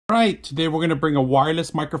Right, today we're going to bring a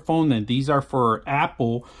wireless microphone, and these are for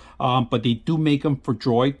Apple, but they do make them for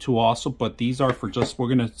Droid too also, but these are for just, we're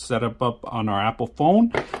going to set up on our Apple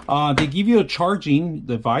phone. They give you a charging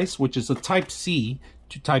device, which is a type C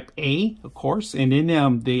to type A, of course, and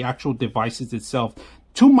then the actual devices itself,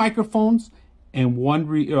 2 microphones and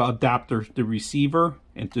 1 adapter, the receiver,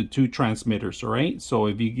 and the 2 transmitters. All right, so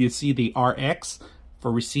if you see the RX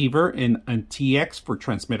for receiver and TX for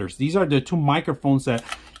transmitters. These are the 2 microphones that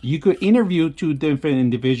you could interview 2 different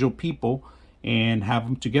individual people and have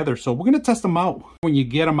them together. So we're going to test them out. When you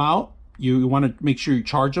get them out, you want to make sure you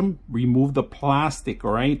charge them, remove the plastic,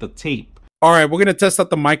 all right, the tape. All right, we're going to test out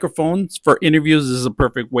the microphones. For interviews, this is a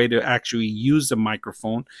perfect way to actually use the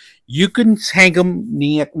microphone. You can hang them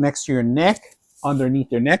next to your neck, underneath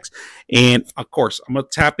your necks, and of course, I'm going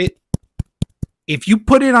to tap it. If you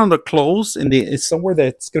put it on the clothes and it's somewhere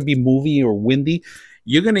that's going to be moving or windy,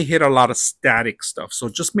 you're going to hit a lot of static stuff. So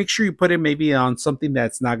just make sure you put it maybe on something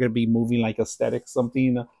that's not going to be moving, like a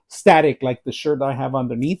something static, like the shirt I have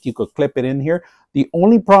underneath. You could clip it in here. The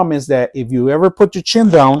only problem is that if you ever put your chin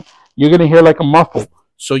down, you're going to hear like a muffle.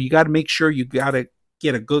 So you got to make sure you got to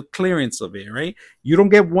get a good clearance of it, right? You don't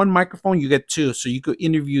get 1 microphone, you get 2. So you could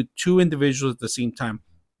interview 2 individuals at the same time.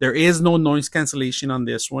 There is no noise cancellation on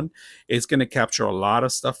this one. It's going to capture a lot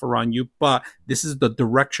of stuff around you, but this is the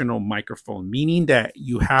directional microphone, meaning that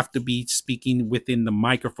you have to be speaking within the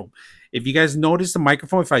microphone. If you guys notice the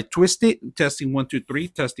microphone, if I twist it, testing 1 2 3,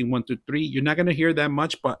 testing 1 2 3, you're not going to hear that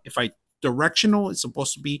much, but if I directional, it's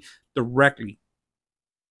supposed to be directly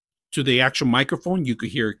to the actual microphone, you could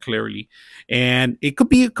hear it clearly. And it could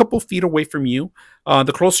be a couple feet away from you.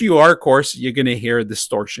 The closer you are, of course, you're going to hear a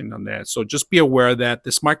distortion on that. So just be aware that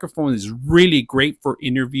this microphone is really great for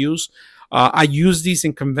interviews. I use these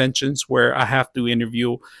in conventions where I have to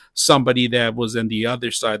interview somebody that was on the other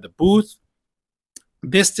side of the booth.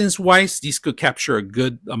 Distance-wise, these could capture a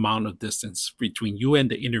good amount of distance between you and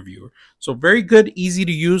the interviewer. So very good, easy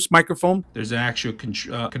to use microphone. There's an actual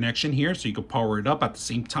connection here, so you can power it up at the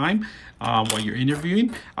same time while you're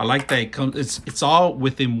interviewing. I like that it comes. It's all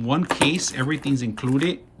within one case. Everything's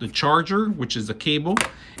included. The charger, which is the cable,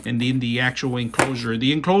 and then the actual enclosure.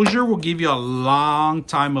 The enclosure will give you a long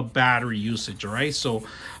time of battery usage, all right? So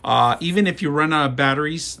even if you run out of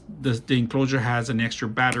batteries, the enclosure has an extra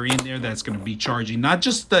battery in there that's going to be charging. Not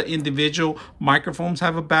just the individual microphones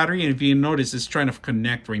have a battery, and if you notice, it's trying to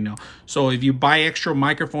connect right now. So if you buy extra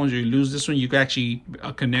microphones or you lose this one, you can actually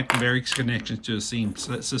connect various connections to the same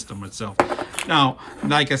system itself. Now,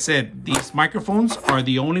 like I said, these microphones are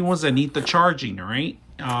the only ones that need the charging, all right?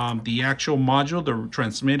 The actual module, the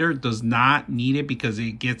transmitter, does not need it because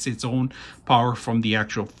it gets its own power from the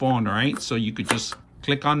actual phone, all right? So you could just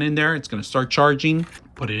click on in there. It's going to start charging,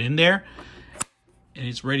 put it in there, and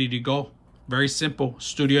it's ready to go. Very simple.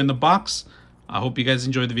 Studio in the box. I hope you guys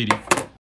enjoyed the video.